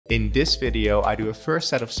In this video, I do a first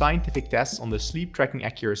set of scientific tests on the sleep tracking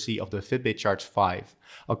accuracy of the Fitbit Charge 5.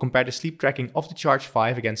 I'll compare the sleep tracking of the Charge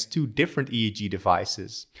 5 against two different EEG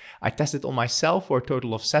devices. I tested on myself for a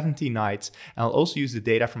total of 17 nights, and I'll also use the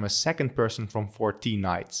data from a second person from 14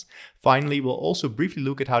 nights. Finally, we'll also briefly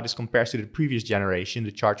look at how this compares to the previous generation,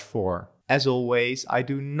 the Charge 4. As always, I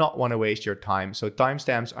do not want to waste your time, so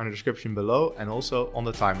timestamps are in the description below and also on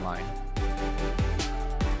the timeline.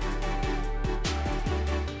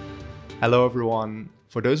 Hello everyone!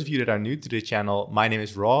 For those of you that are new to the channel, my name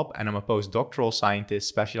is Rob and I'm a postdoctoral scientist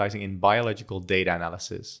specializing in biological data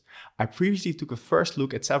analysis. I previously took a first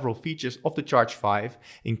look at several features of the Charge 5,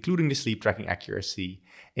 including the sleep tracking accuracy.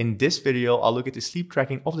 In this video, I'll look at the sleep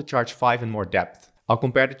tracking of the Charge 5 in more depth. I'll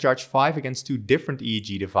compare the Charge 5 against two different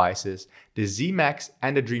EEG devices, the Z-Max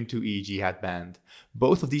and the Dream 2 EEG headband.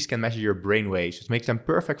 Both of these can measure your brain waves, which makes them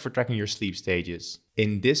perfect for tracking your sleep stages.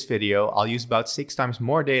 In this video, I'll use about 6 times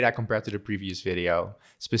more data compared to the previous video.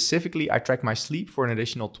 Specifically, I tracked my sleep for an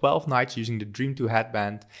additional 12 nights using the Dream 2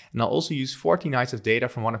 headband, and I'll also use 40 nights of data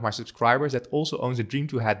from one of my subscribers that also owns the Dream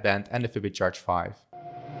 2 headband and the Fitbit Charge 5.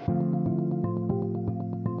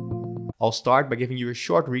 I'll start by giving you a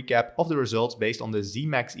short recap of the results based on the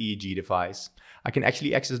Z-Max EEG device. I can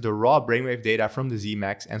actually access the raw brainwave data from the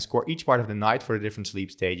Z-Max and score each part of the night for the different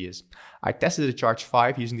sleep stages. I tested the Charge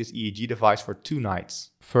 5 using this EEG device for 2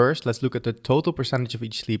 nights. First, let's look at the total percentage of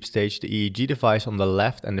each sleep stage the EEG device on the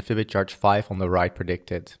left and the Fitbit Charge 5 on the right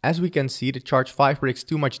predicted. As we can see, the Charge 5 predicts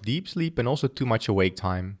too much deep sleep and also too much awake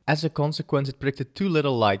time. As a consequence, it predicted too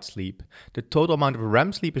little light sleep. The total amount of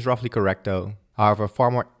REM sleep is roughly correct though. However, far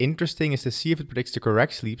more interesting is to see if it predicts the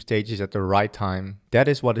correct sleep stages at the right time. That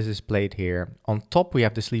is what is displayed here. On top we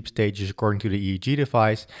have the sleep stages according to the EEG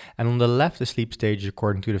device, and on the left the sleep stages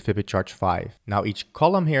according to the Fitbit Charge 5. Now each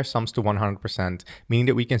column here sums to 100%, meaning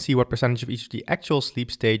that we can see what percentage of each of the actual sleep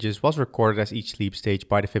stages was recorded as each sleep stage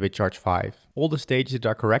by the Fitbit Charge 5. All the stages that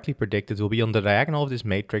are correctly predicted will be on the diagonal of this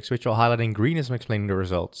matrix, which I'll highlight in green as I'm explaining the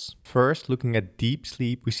results. First, looking at deep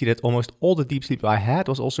sleep, we see that almost all the deep sleep I had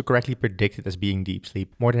was also correctly predicted as being deep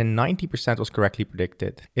sleep. More than 90% was correctly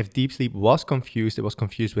predicted. If deep sleep was confused, it was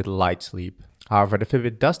confused with light sleep. However, the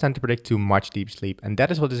Fitbit does tend to predict too much deep sleep, and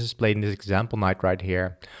that is what is displayed in this example night right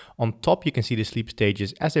here. On top you can see the sleep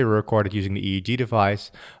stages as they were recorded using the EEG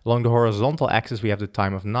device. Along the horizontal axis we have the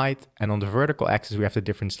time of night, and on the vertical axis we have the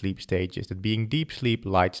different sleep stages, that being deep sleep,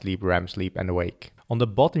 light sleep, REM sleep and awake. On the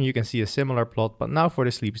bottom you can see a similar plot, but now for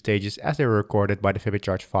the sleep stages as they were recorded by the Fitbit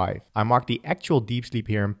Charge 5. I marked the actual deep sleep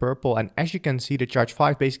here in purple, and as you can see the Charge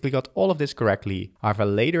 5 basically got all of this correctly. However,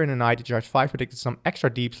 later in the night the Charge 5 predicted some extra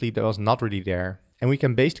deep sleep that was not really there. And we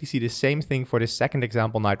can basically see the same thing for this second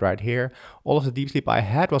example night right here. All of the deep sleep I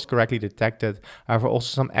had was correctly detected, however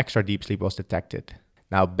also some extra deep sleep was detected.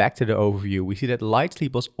 Now back to the overview, we see that light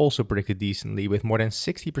sleep was also predicted decently, with more than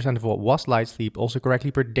 60% of what was light sleep also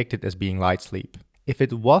correctly predicted as being light sleep. If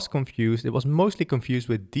it was confused, it was mostly confused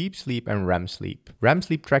with deep sleep and REM sleep. REM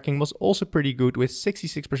sleep tracking was also pretty good, with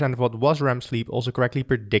 66% of what was REM sleep also correctly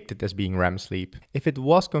predicted as being REM sleep. If it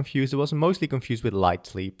was confused, it was mostly confused with light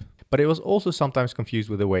sleep. But it was also sometimes confused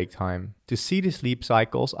with awake time. To see the sleep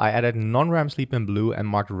cycles, I added non-REM sleep in blue and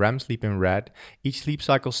marked REM sleep in red. Each sleep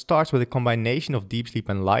cycle starts with a combination of deep sleep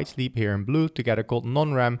and light sleep here in blue, together called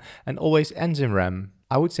non-REM, and always ends in REM.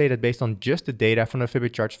 I would say that based on just the data from the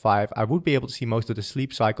Fitbit Charge 5, I would be able to see most of the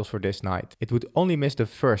sleep cycles for this night. It would only miss the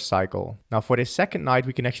first cycle. Now for this second night,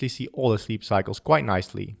 we can actually see all the sleep cycles quite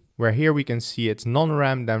nicely. Where here we can see it's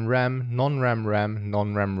non-REM, then REM, non-REM, REM,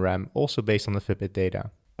 non-REM, REM, also based on the Fitbit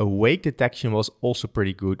data. Awake detection was also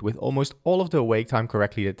pretty good, with almost all of the awake time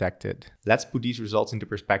correctly detected. Let's put these results into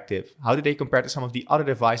perspective. How do they compare to some of the other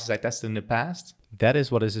devices I tested in the past? That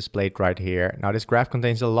is what is displayed right here. Now this graph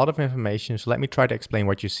contains a lot of information, so let me try to explain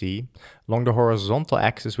what you see. Along the horizontal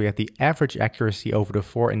axis we have the average accuracy over the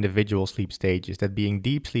 4 individual sleep stages, that being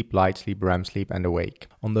deep sleep, light sleep, REM sleep and awake.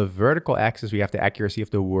 On the vertical axis we have the accuracy of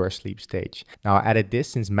the worst sleep stage. Now I added this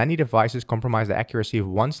since many devices compromise the accuracy of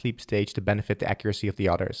one sleep stage to benefit the accuracy of the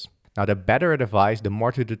others. Now the better a device, the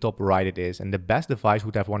more to the top right it is, and the best device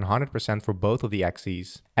would have 100% for both of the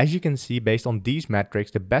axes. As you can see, based on these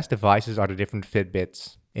metrics, the best devices are the different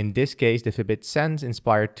Fitbits. In this case, the Fitbit Sense,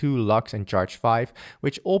 Inspire 2, Lux and Charge 5,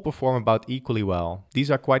 which all perform about equally well. These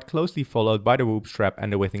are quite closely followed by the Whoop strap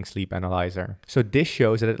and the Withings Sleep Analyzer. So this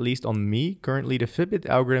shows that at least on me, currently the Fitbit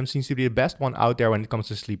algorithm seems to be the best one out there when it comes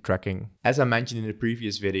to sleep tracking. As I mentioned in the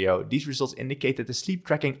previous video, these results indicate that the sleep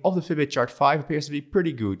tracking of the Fitbit Charge 5 appears to be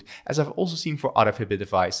pretty good, as I've also seen for other Fitbit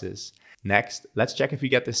devices. Next, let's check if we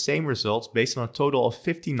get the same results based on a total of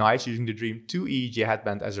 50 nights using the Dream 2 EEG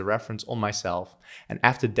headband as a reference on myself. And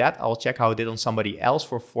after that, I will check how I did on somebody else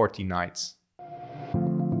for 40 nights.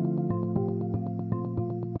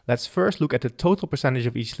 Let's first look at the total percentage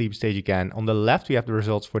of each sleep stage again. On the left we have the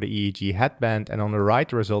results for the EEG headband and on the right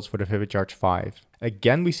the results for the Fitbit Charge 5.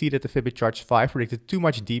 Again, we see that the Fitbit Charge 5 predicted too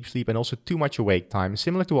much deep sleep and also too much awake time,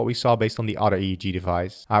 similar to what we saw based on the other EEG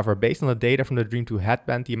device. However, based on the data from the Dream 2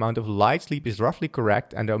 headband, the amount of light sleep is roughly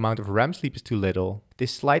correct and the amount of REM sleep is too little.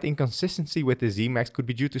 This slight inconsistency with the ZMax could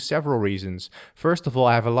be due to several reasons. First of all,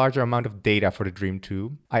 I have a larger amount of data for the Dream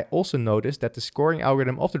 2. I also noticed that the scoring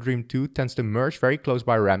algorithm of the Dream 2 tends to merge very close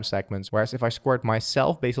by REM segments, whereas if I scored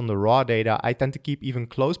myself based on the raw data, I tend to keep even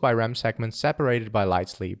close by REM segments separated by light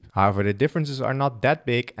sleep. However, the differences are not that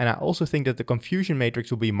big, and I also think that the confusion matrix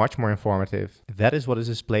will be much more informative. That is what is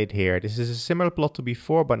displayed here. This is a similar plot to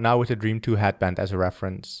before, but now with the Dream 2 headband as a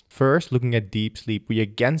reference. First, looking at deep sleep, we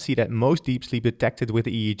again see that most deep sleep detected with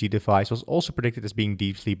the EEG device was also predicted as being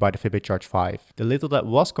deep sleep by the Fitbit Charge 5. The little that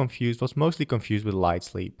was confused was mostly confused with light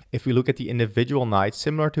sleep. If we look at the individual nights,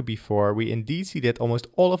 similar to before, we indeed see that almost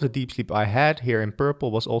all of the deep sleep I had here in purple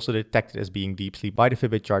was also detected as being deep sleep by the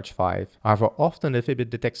Fitbit Charge 5. However, often the Fitbit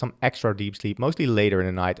detects some extra deep sleep, mostly later in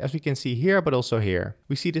the night, as we can see here but also here.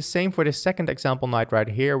 We see the same for this second example night right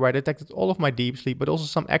here, where I detected all of my deep sleep but also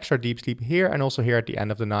some extra deep sleep here and also here at the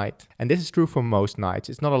end of the night. And this is true for most nights.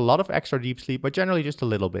 It's not a lot of extra deep sleep, but generally just a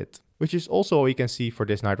little bit. Which is also what we can see for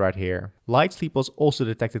this night right here. Light sleep was also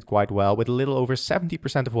detected quite well, with a little over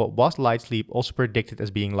 70% of what was light sleep also predicted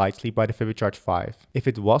as being light sleep by the Fitbit Charge 5. If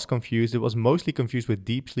it was confused, it was mostly confused with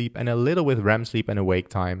deep sleep and a little with REM sleep and awake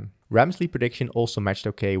time. REM sleep prediction also matched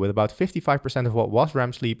okay, with about 55% of what was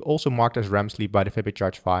REM sleep also marked as REM sleep by the Fitbit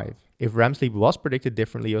Charge 5. If REM sleep was predicted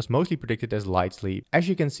differently, it was mostly predicted as light sleep. As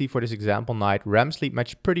you can see for this example night, REM sleep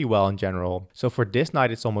matched pretty well in general. So for this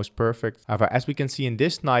night it's almost perfect. However, as we can see in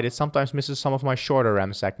this night, it sometimes misses some of my shorter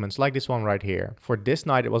REM segments, like this one right here. For this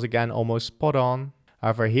night it was again almost spot on.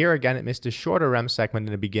 However, here again it missed a shorter REM segment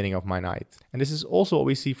in the beginning of my night. And this is also what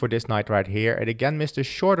we see for this night right here. It again missed a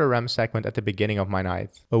shorter REM segment at the beginning of my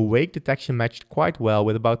night. Awake detection matched quite well,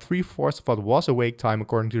 with about 3/4 of what was awake time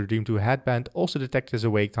according to the Dream 2 headband also detected as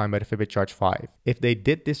awake time by the Fitbit Charge 5. If they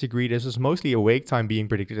did disagree, this was mostly awake time being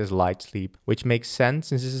predicted as light sleep, which makes sense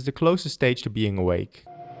since this is the closest stage to being awake.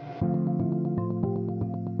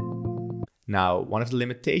 Now, one of the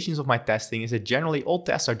limitations of my testing is that generally all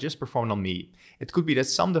tests are just performed on me. It could be that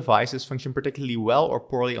some devices function particularly well or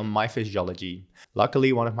poorly on my physiology.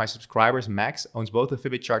 Luckily, one of my subscribers, Max, owns both the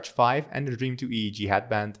Fitbit Charge 5 and the Dream 2 EEG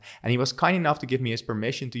headband, and he was kind enough to give me his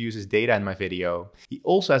permission to use his data in my video. He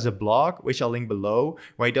also has a blog, which I'll link below,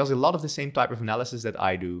 where he does a lot of the same type of analysis that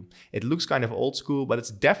I do. It looks kind of old school, but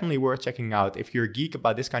it's definitely worth checking out if you're a geek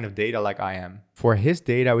about this kind of data like I am. For his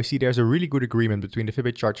data, we see there's a really good agreement between the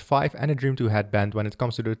Fitbit Charge 5 and the Dream 2 headband when it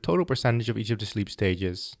comes to the total percentage of each of the sleep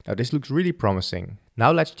stages. Now this looks really promising.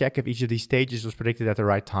 Now let's check if each of these stages was predicted at the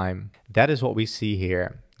right time. That is what we see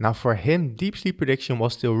here. Now for him, deep sleep prediction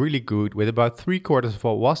was still really good, with about 3/4 of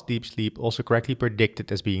what was deep sleep also correctly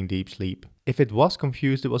predicted as being deep sleep. If it was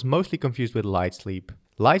confused, it was mostly confused with light sleep.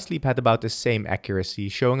 Light sleep had about the same accuracy,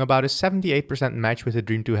 showing about a 78% match with the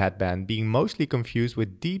Dream 2 headband, being mostly confused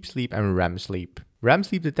with deep sleep and REM sleep. REM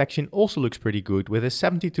sleep detection also looks pretty good, with a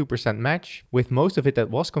 72% match, with most of it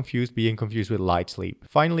that was confused being confused with light sleep.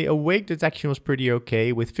 Finally, awake detection was pretty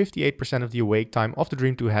okay, with 58% of the awake time of the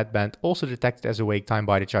Dream 2 headband also detected as awake time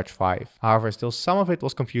by the Charge 5. However, still some of it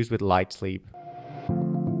was confused with light sleep.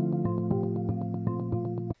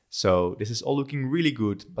 So this is all looking really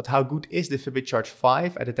good, but how good is the Fitbit Charge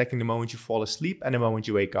 5 at detecting the moment you fall asleep and the moment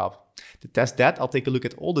you wake up? To test that, I'll take a look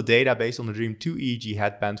at all the data based on the Dream 2 EEG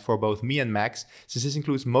headband for both me and Max, since this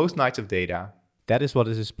includes most nights of data. That is what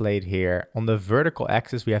is displayed here. On the vertical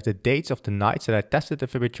axis we have the dates of the nights that I tested the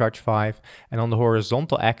Fitbit Charge 5, and on the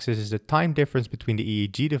horizontal axis is the time difference between the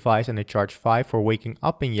EEG device and the Charge 5 for waking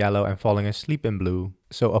up in yellow and falling asleep in blue.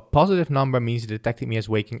 So a positive number means it detected me as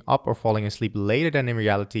waking up or falling asleep later than in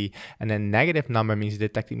reality, and a negative number means it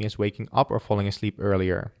detected me as waking up or falling asleep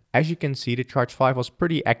earlier. As you can see, the Charge 5 was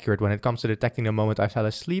pretty accurate when it comes to detecting the moment I fell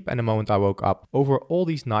asleep and the moment I woke up. Over all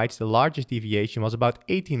these nights, the largest deviation was about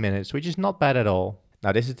 18 minutes, which is not bad at all.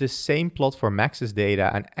 Now this is the same plot for Max's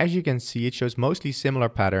data, and as you can see, it shows mostly similar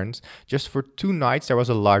patterns. Just for 2 nights there was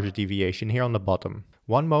a larger deviation here on the bottom.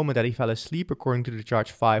 One moment that he fell asleep according to the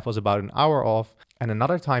Charge 5 was about an hour off, and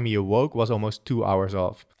another time he awoke was almost 2 hours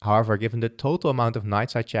off. However, given the total amount of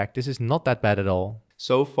nights I checked, this is not that bad at all.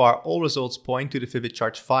 So far, all results point to the Fitbit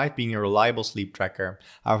Charge 5 being a reliable sleep tracker.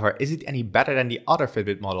 However, is it any better than the other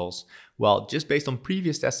Fitbit models? Well, just based on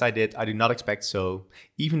previous tests I did, I do not expect so.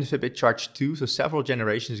 Even the Fitbit Charge 2, so several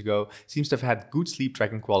generations ago, seems to have had good sleep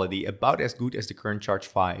tracking quality, about as good as the current Charge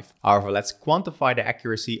 5. However, let's quantify the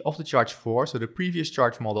accuracy of the Charge 4, so the previous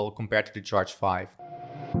Charge model compared to the Charge 5.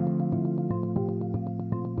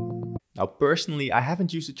 Now personally, I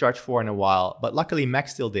haven't used the Charge 4 in a while, but luckily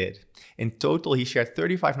Max still did. In total, he shared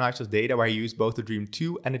 35 nights of data where he used both the Dream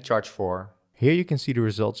 2 and the Charge 4. Here you can see the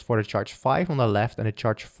results for the Charge 5 on the left and the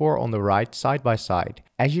Charge 4 on the right side by side.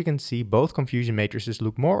 As you can see, both confusion matrices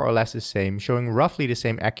look more or less the same, showing roughly the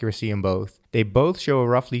same accuracy in both. They both show a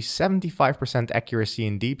roughly 75% accuracy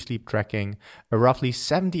in deep sleep tracking, a roughly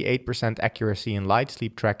 78% accuracy in light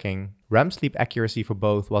sleep tracking. REM sleep accuracy for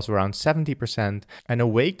both was around 70%, and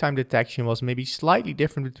awake time detection was maybe slightly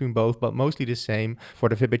different between both, but mostly the same. For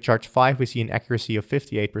the Fitbit Charge 5 we see an accuracy of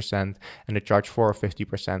 58% and the Charge 4 of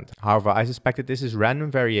 50%. However, I suspect that this is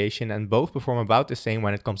random variation and both perform about the same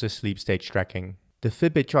when it comes to sleep stage tracking. The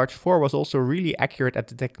Fitbit Charge 4 was also really accurate at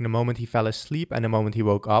detecting the moment he fell asleep and the moment he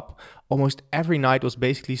woke up. Almost every night was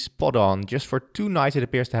basically spot on. Just for 2 nights it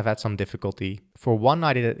appears to have had some difficulty. For one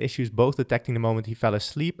night it had issues both detecting the moment he fell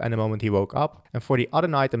asleep and the moment he woke up. And for the other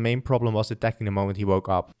night the main problem was detecting the moment he woke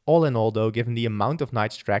up. All in all though, given the amount of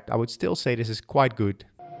nights tracked, I would still say this is quite good.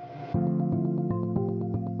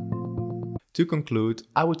 To conclude,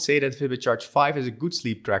 I would say that Fitbit Charge 5 is a good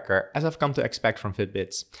sleep tracker, as I've come to expect from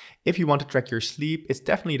Fitbits. If you want to track your sleep, it's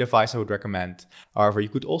definitely a device I would recommend. However, you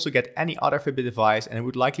could also get any other Fitbit device and it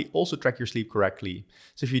would likely also track your sleep correctly.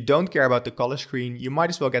 So if you don't care about the color screen, you might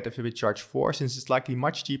as well get the Fitbit Charge 4 since it's likely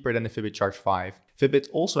much cheaper than the Fitbit Charge 5. Fitbit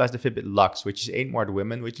also has the Fitbit Luxe, which is aimed more at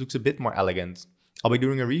women, which looks a bit more elegant. I'll be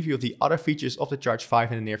doing a review of the other features of the Charge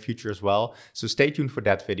 5 in the near future as well, so stay tuned for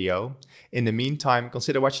that video. In the meantime,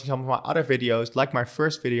 consider watching some of my other videos, like my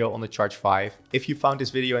first video on the Charge 5. If you found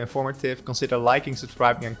this video informative, consider liking,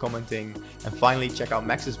 subscribing and commenting. And finally, check out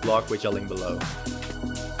Max's blog, which I'll link below.